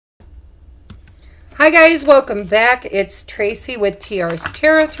Hi guys, welcome back. It's Tracy with TR's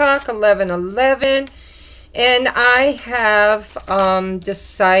Tarot Talk 1111, and I have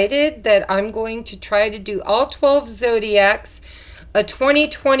decided that I'm going to try to do all 12 zodiacs, a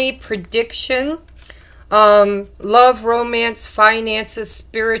 2020 prediction, love, romance, finances,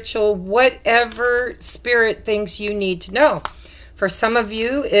 spiritual, whatever spirit thinks you need to know. For some of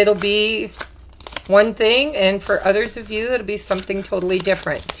you, it'll be one thing, and for others of you, it'll be something totally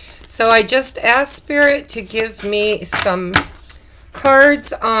different. So I just asked Spirit to give me some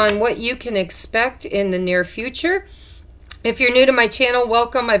cards on what you can expect in the near future. If you're new to my channel,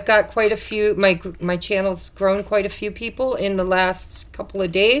 welcome. I've got quite a few, my channel's grown quite a few people in the last couple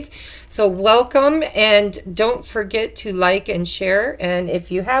of days. So welcome, and don't forget to like and share. And if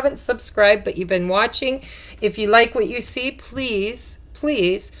you haven't subscribed but you've been watching, if you like what you see, please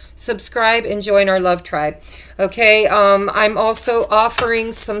subscribe and join our love tribe. Okay, I'm also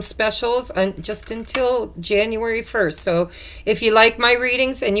offering some specials just until January 1st. So if you like my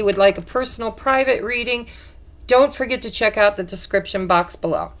readings and you would like a personal private reading, don't forget to check out the description box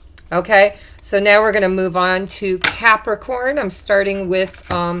below. Okay, so now we're going to move on to Capricorn. I'm starting with,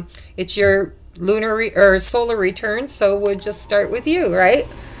 it's your lunar or solar return, so we'll just start with you, right?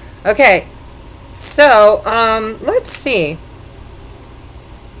 Okay, so let's see.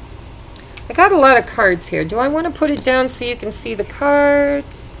 I got a lot of cards here. Do I want to put it down so you can see the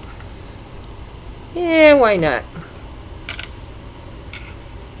cards? Yeah, why not?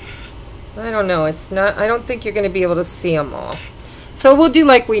 I don't know. It's not. I don't think you're going to be able to see them all. So we'll do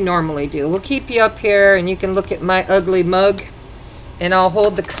like we normally do. We'll keep you up here and you can look at my ugly mug, and I'll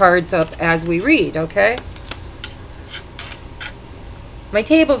hold the cards up as we read, okay? My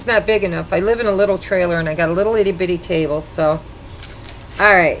table's not big enough. I live in a little trailer and I got a little itty bitty table, so...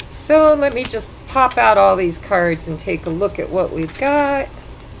 Alright, so let me just pop out all these cards and take a look at what we've got.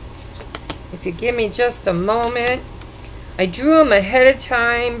 If you give me just a moment. I drew them ahead of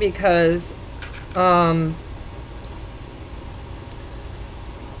time because I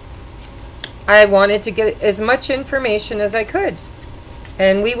wanted to get as much information as I could.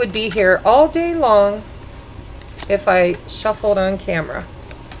 And we would be here all day long if I shuffled on camera.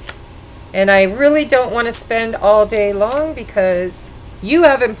 And I really don't want to spend all day long because... you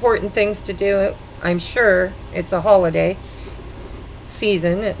have important things to do, I'm sure. It's a holiday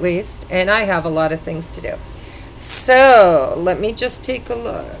season, at least, and I have a lot of things to do. So, let me just take a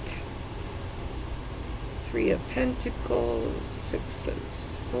look. 3 of Pentacles, 6 of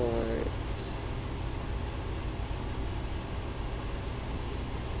Swords.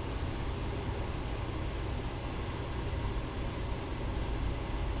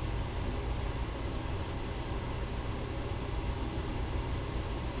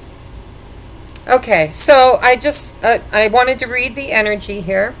 Okay, so I wanted to read the energy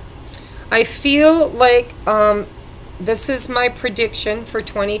here. I feel like this is my prediction for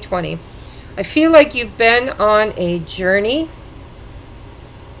 2020. I feel like you've been on a journey.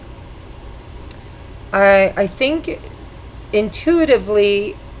 I think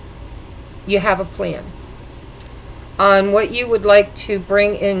intuitively you have a plan on what you would like to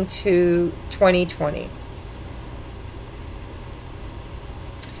bring into 2020.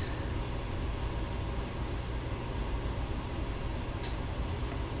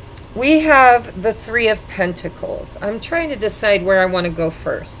 We have the 3 of Pentacles. I'm trying to decide where I want to go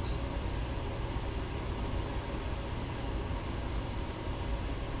first.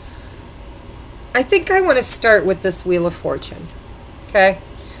 I think I want to start with this Wheel of Fortune. Okay?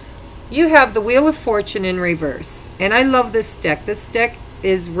 You have the Wheel of Fortune in reverse. And I love this deck. This deck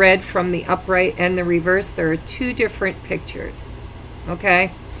is read from the upright and the reverse. There are 2 different pictures.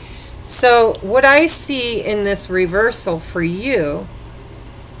 Okay? So what I see in this reversal for you...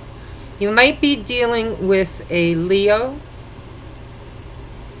 you might be dealing with a Leo.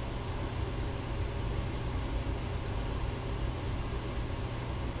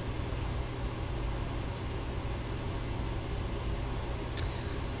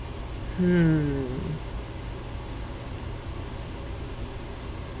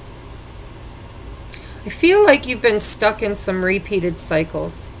 I feel like you've been stuck in some repeated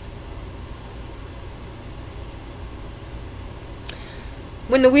cycles.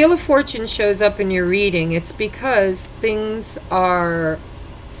 When the Wheel of Fortune shows up in your reading, it's because things are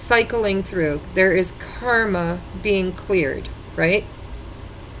cycling through. There is karma being cleared, right?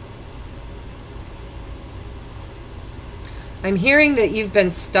 I'm hearing that you've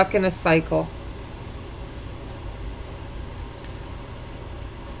been stuck in a cycle.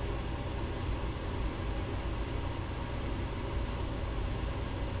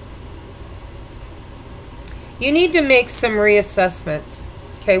 You need to make some reassessments.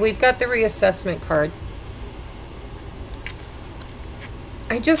 Okay, we've got the reassessment card.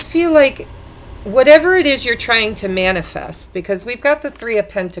 I just feel like whatever it is you're trying to manifest, because we've got the Three of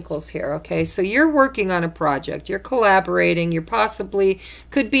Pentacles here, okay? So you're working on a project, you're collaborating, you're possibly,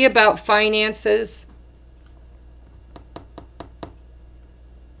 could be about finances.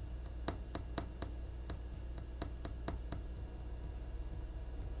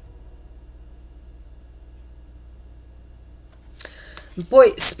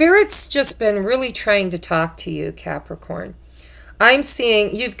 Boy, Spirit's just been really trying to talk to you, Capricorn. I'm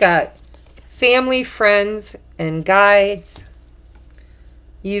seeing you've got family, friends, and guides.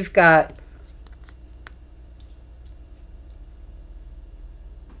 You've got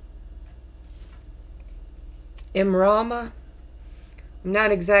Imrama. I'm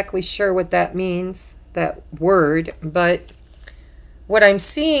not exactly sure what that means, that word, but what I'm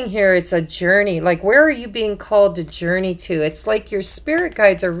seeing here, it's a journey. Like, where are you being called to journey to? It's like your spirit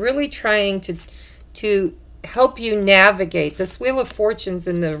guides are really trying to help you navigate. This Wheel of Fortune's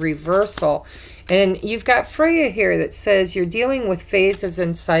in the reversal. And you've got Freya here that says you're dealing with phases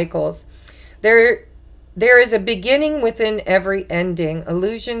and cycles. There is a beginning within every ending.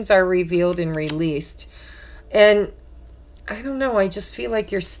 Illusions are revealed and released. And I don't know, I just feel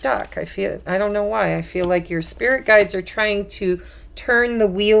like you're stuck. I don't know why. I feel like your spirit guides are trying to turn the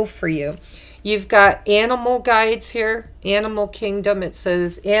wheel for you. You've got animal guides here, animal kingdom. It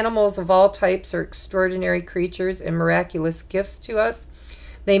says animals of all types are extraordinary creatures and miraculous gifts to us.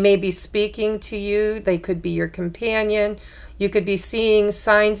 They may be speaking to you. They could be your companion. You could be seeing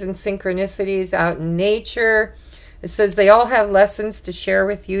signs and synchronicities out in nature. It says they all have lessons to share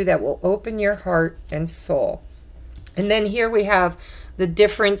with you that will open your heart and soul. And then here we have the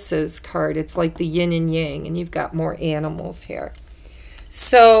differences card. It's like the yin and yang, and you've got more animals here.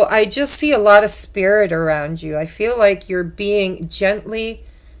 So I just see a lot of spirit around you. I feel like you're being gently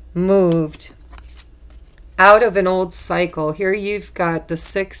moved out of an old cycle. Here you've got the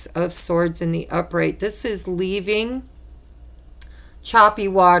Six of Swords in the upright. This is leaving choppy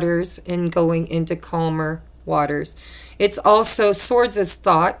waters and going into calmer waters. It's also, swords as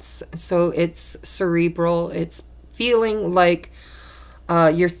thoughts, so it's cerebral. It's feeling like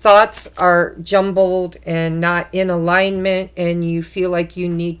your thoughts are jumbled and not in alignment, and you feel like you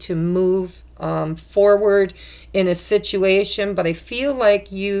need to move forward in a situation. But I feel like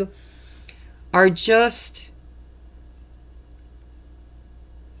you are just,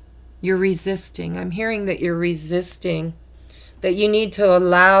 you're resisting. I'm hearing that you're resisting, that you need to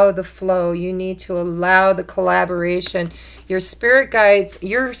allow the flow. You need to allow the collaboration. Your spirit guides,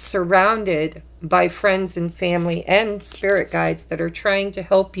 you're surrounded by friends and family and spirit guides that are trying to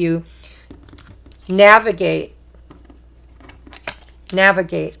help you navigate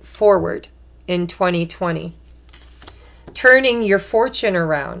forward in 2020. Turning your fortune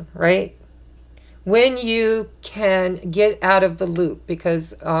around, right? When you can get out of the loop,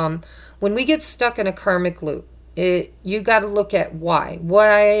 because when we get stuck in a karmic loop, you got to look at why.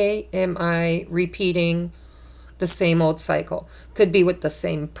 Why am I repeating the same old cycle? Could be with the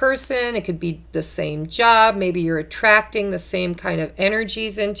same person. It could be the same job. Maybe you're attracting the same kind of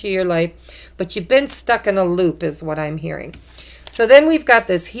energies into your life, but you've been stuck in a loop is what I'm hearing. So then we've got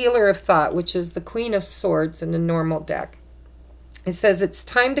this Healer of Thought, which is the Queen of Swords in the normal deck. It says it's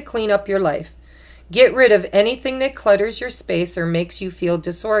time to clean up your life. Get rid of anything that clutters your space or makes you feel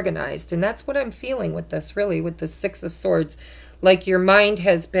disorganized. And that's what I'm feeling with this, really, with the Six of Swords. Like your mind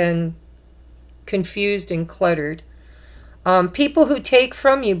has been confused and cluttered. People who take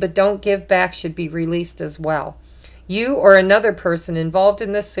from you but don't give back should be released as well. You or another person involved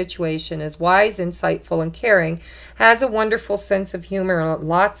in this situation is wise, insightful, and caring, has a wonderful sense of humor and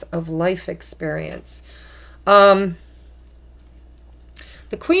lots of life experience. The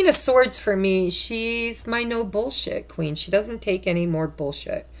Queen of Swords for me, she's my no bullshit queen. She doesn't take any more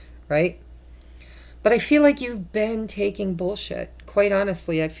bullshit, right? But I feel like you've been taking bullshit. Quite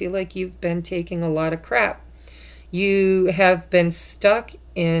honestly, I feel like you've been taking a lot of crap. You have been stuck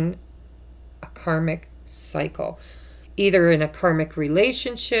in a karmic cycle, either in a karmic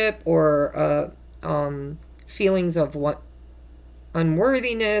relationship or feelings of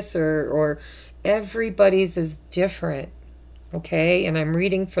unworthiness, or everybody's is different. Okay, and I'm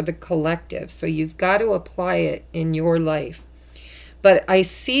reading for the collective, so you've got to apply it in your life. But I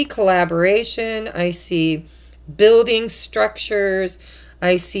see collaboration, I see building structures,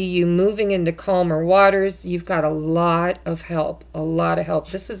 I see you moving into calmer waters. You've got a lot of help, a lot of help.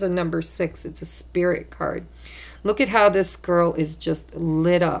 This is a number 6, it's a spirit card. Look at how this girl is just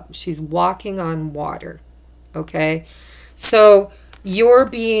lit up. She's walking on water, okay? So you're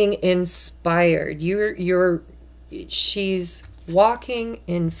being inspired. She's walking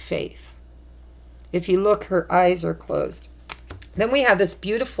in faith. If you look, her eyes are closed. Then we have this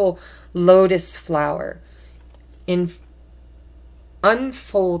beautiful lotus flower in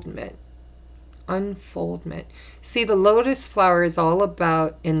unfoldment. Unfoldment. See, the lotus flower is all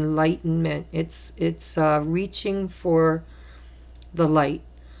about enlightenment. It's reaching for the light.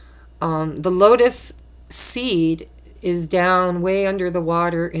 The lotus seed is down way under the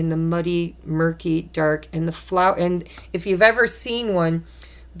water in the muddy, murky, dark, and the flower. And if you've ever seen one,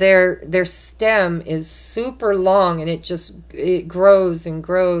 their stem is super long, and it grows and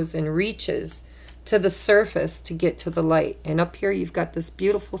grows and reaches to the surface to get to the light. And up here you've got this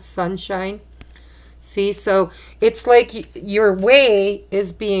beautiful sunshine. See, so it's like your way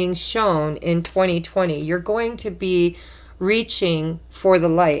is being shown in 2020. You're going to be reaching for the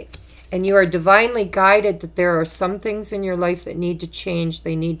light. And you are divinely guided that there are some things in your life that need to change.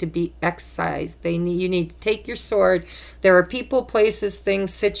 They need to be excised. You need to take your sword. There are people, places,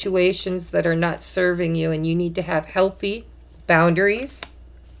 things, situations that are not serving you, and you need to have healthy boundaries.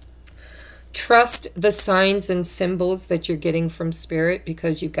 Trust the signs and symbols that you're getting from Spirit,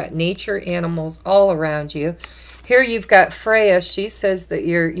 because you've got nature, animals all around you. Here you've got Freya. She says that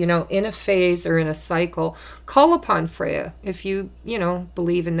you're, in a phase or in a cycle. Call upon Freya. If you,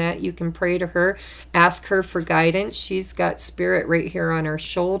 believe in that, you can pray to her. Ask her for guidance. She's got Spirit right here on her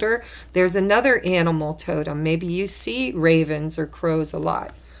shoulder. There's another animal totem. Maybe you see ravens or crows a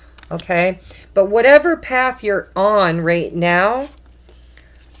lot. Okay? But whatever path you're on right now,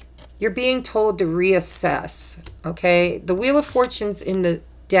 you're being told to reassess. Okay? The Wheel of Fortune's in the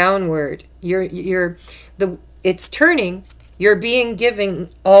downward. It's turning. You're being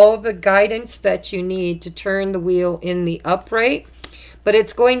given all the guidance that you need to turn the wheel in the upright, but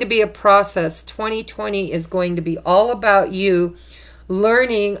it's going to be a process. 2020 is going to be all about you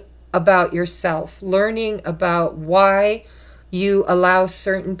learning about yourself, learning about why you allow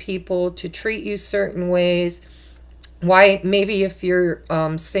certain people to treat you certain ways, why maybe if you're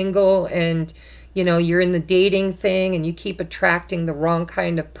single and you're in the dating thing and you keep attracting the wrong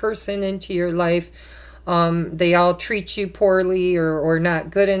kind of person into your life. They all treat you poorly or not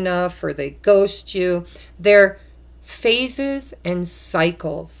good enough, or they ghost you. They're phases and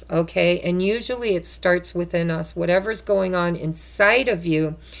cycles, okay? And usually it starts within us. Whatever's going on inside of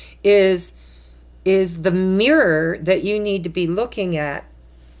you is the mirror that you need to be looking at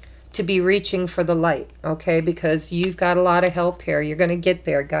to be reaching for the light, okay? Because you've got a lot of help here. You're going to get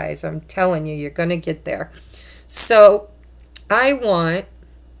there, guys. I'm telling you, you're going to get there. So I want,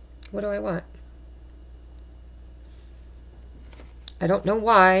 what do I want? I don't know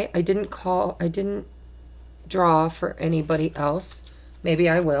why I didn't draw for anybody else. Maybe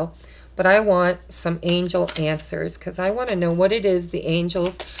I will. But I want some angel answers, because I want to know what it is the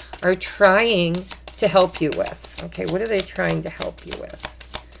angels are trying to help you with. Okay, what are they trying to help you with?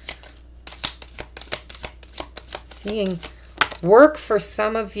 Seeing work for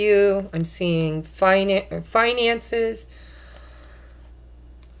some of you. I'm seeing finances.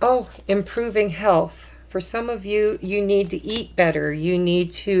 Oh, improving health. For some of you, you need to eat better. You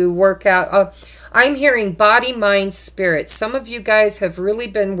need to work out. I'm hearing body, mind, spirit. Some of you guys have really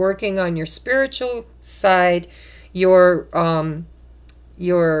been working on your spiritual side, your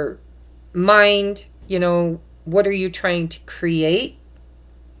mind. What are you trying to create?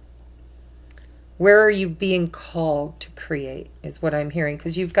 Where are you being called to create is what I'm hearing.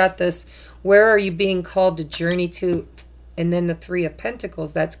 Because you've got this, where are you being called to journey to? And then the Three of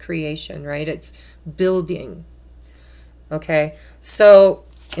Pentacles, that's creation, right? It's building. Okay, so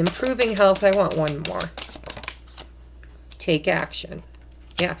improving health. I want one more. Take action.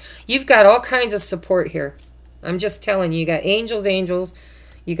 Yeah, you've got all kinds of support here. I'm just telling you, you got angels,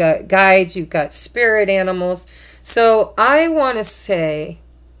 you got guides, you've got spirit animals. So I want to say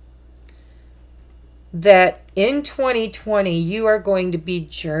that in 2020, you are going to be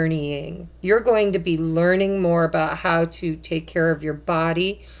journeying. You're going to be learning more about how to take care of your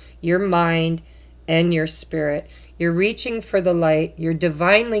body, your mind, and your spirit. You're reaching for the light. You're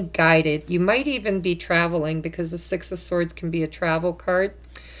divinely guided. You might even be traveling, because the Six of Swords can be a travel card.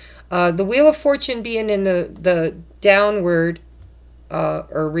 The Wheel of Fortune being in the downward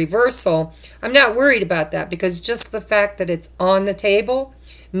or reversal, I'm not worried about that, because just the fact that it's on the table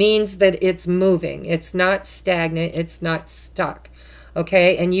means that it's moving. It's not stagnant. It's not stuck.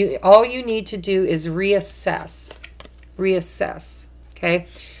 Okay? And all you need to do is reassess. Reassess. Okay?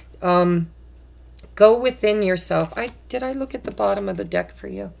 Go within yourself. Did I look at the bottom of the deck for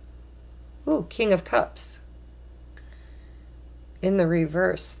you? Ooh, King of Cups. In the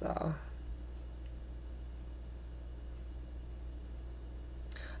reverse, though.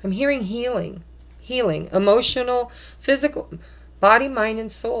 I'm hearing healing. Healing. Emotional, physical. Body, mind,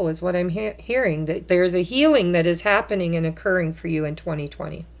 and soul is what I'm hearing. That there's a healing that is happening and occurring for you in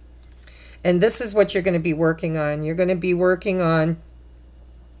 2020. And this is what you're going to be working on. You're going to be working on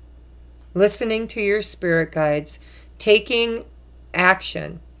listening to your spirit guides, taking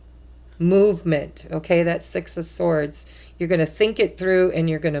action, movement. Okay, that's Six of Swords. You're going to think it through and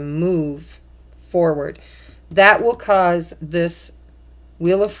you're going to move forward. That will cause this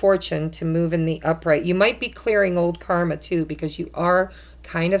Wheel of Fortune to move in the upright. You might be clearing old karma too, because you are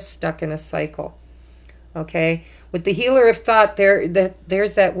kind of stuck in a cycle. Okay, with the Healer of Thought,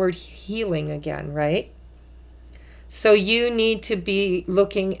 there's that word healing again, right? So you need to be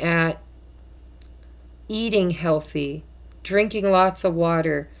looking at eating healthy, drinking lots of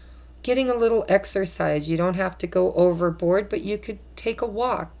water, getting a little exercise. You don't have to go overboard, but you could take a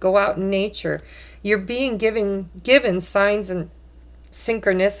walk, go out in nature. You're being given signs and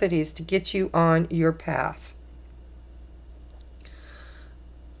synchronicities to get you on your path.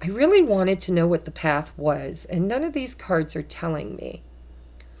 I really wanted to know what the path was, and none of these cards are telling me.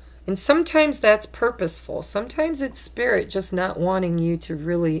 And sometimes that's purposeful. Sometimes it's spirit just not wanting you to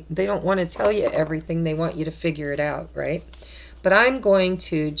really, they don't want to tell you everything. They want you to figure it out, right? But I'm going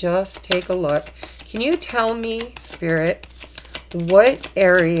to just take a look. Can you tell me, Spirit, what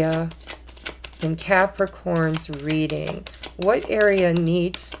area in Capricorn's reading, what area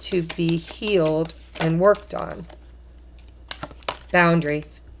needs to be healed and worked on?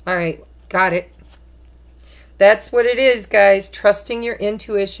 Boundaries. All right, got it. That's what it is, guys. Trusting your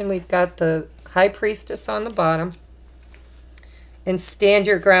intuition. We've got the High Priestess on the bottom. And stand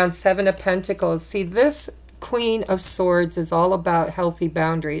your ground, Seven of Pentacles. See, this Queen of Swords is all about healthy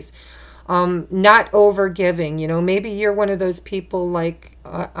boundaries. Not over giving. You know, maybe you're one of those people like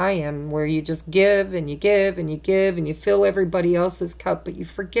I am, where you just give and you give and you give and you fill everybody else's cup, but you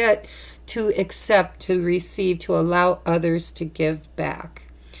forget to accept, to receive, to allow others to give back.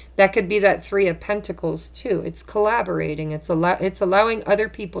 That could be that Three of Pentacles too. It's collaborating. It's allowing other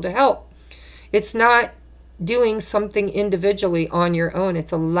people to help. It's not doing something individually on your own.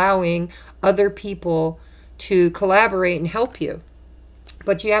 It's allowing other people to collaborate and help you.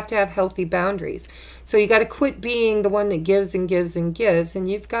 But you have to have healthy boundaries. So you got to quit being the one that gives and gives and gives, and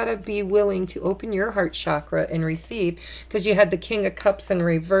you've got to be willing to open your heart chakra and receive, because you had the King of Cups in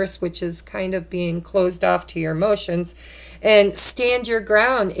reverse, which is kind of being closed off to your emotions. And stand your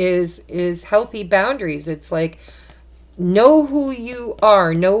ground is healthy boundaries. It's like, know who you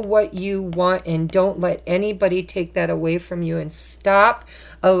are, know what you want, and don't let anybody take that away from you, and stop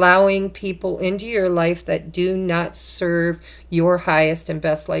allowing people into your life that do not serve your highest and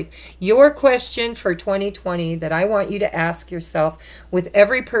best life. Your question for 2020 that I want you to ask yourself with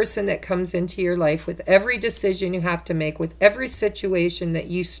every person that comes into your life, with every decision you have to make, with every situation that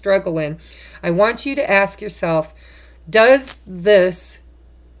you struggle in, I want you to ask yourself, does this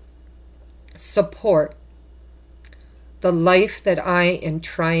support the life that I am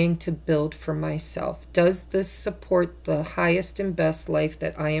trying to build for myself? Does this support the highest and best life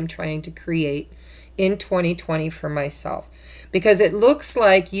that I am trying to create in 2020 for myself? Because it looks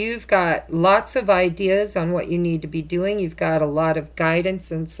like you've got lots of ideas on what you need to be doing. You've got a lot of guidance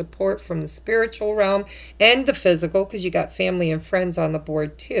and support from the spiritual realm and the physical, because you got family and friends on the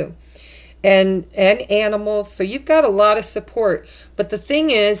board too. And animals. So you've got a lot of support. But the thing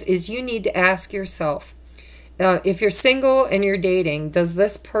is you need to ask yourself, if you're single and you're dating, does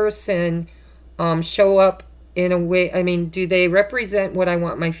this person show up in a way, I mean, do they represent what I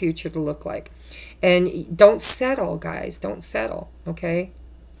want my future to look like? And don't settle, guys. Don't settle, okay?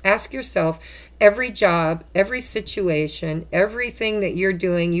 Ask yourself, every job, every situation, everything that you're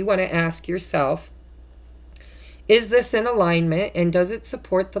doing, you want to ask yourself, is this in alignment, and does it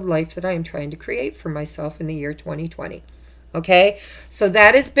support the life that I am trying to create for myself in the year 2020? Okay, so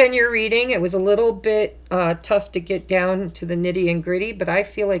that has been your reading. It was a little bit tough to get down to the nitty and gritty, but I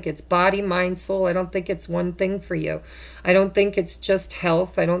feel like it's body, mind, soul. I don't think it's one thing for you. I don't think it's just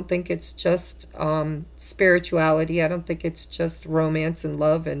health. I don't think it's just spirituality. I don't think it's just romance and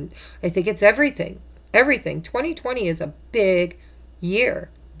love. And I think it's everything. Everything. 2020 is a big year.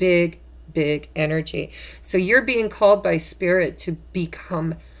 Big energy. So you're being called by Spirit to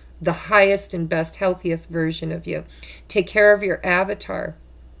become the highest and best, healthiest version of you. Take care of your avatar.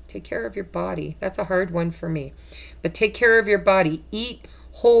 Take care of your body. That's a hard one for me. But take care of your body. Eat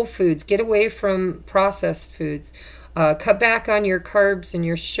whole foods. Get away from processed foods. Cut back on your carbs and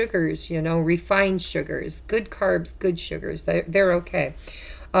your sugars, you know, refined sugars. Good carbs, good sugars. They're okay.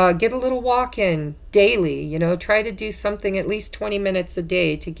 Get a little walk in daily. You know, try to do something at least 20 minutes a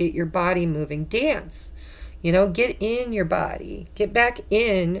day to get your body moving. Dance. You know, get in your body. Get back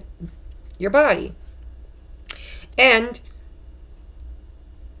in your body. And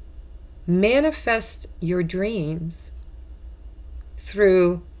manifest your dreams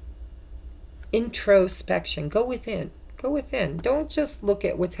through introspection. Go within. Go within. Don't just look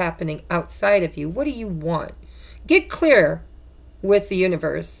at what's happening outside of you. What do you want? Get clear with the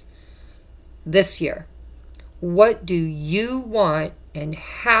universe this year. What do you want, and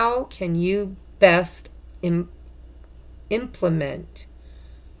how can you best implement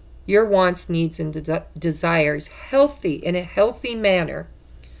your wants, needs, and desires in a healthy manner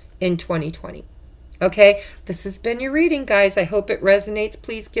in 2020? Okay, this has been your reading, guys. I hope it resonates.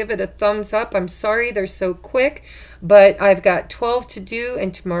 Please give it a thumbs up. I'm sorry they're so quick, but I've got 12 to do,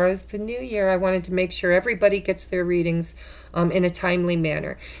 and tomorrow's the new year. I wanted to make sure everybody gets their readings in a timely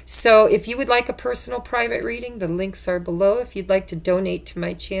manner. So if you would like a personal private reading, the links are below. If you'd like to donate to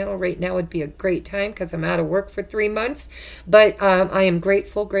my channel, right now would be a great time because I'm out of work for 3 months. But I am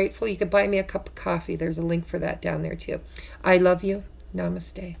grateful. You could buy me a cup of coffee. There's a link for that down there too. I love you.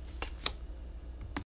 Namaste.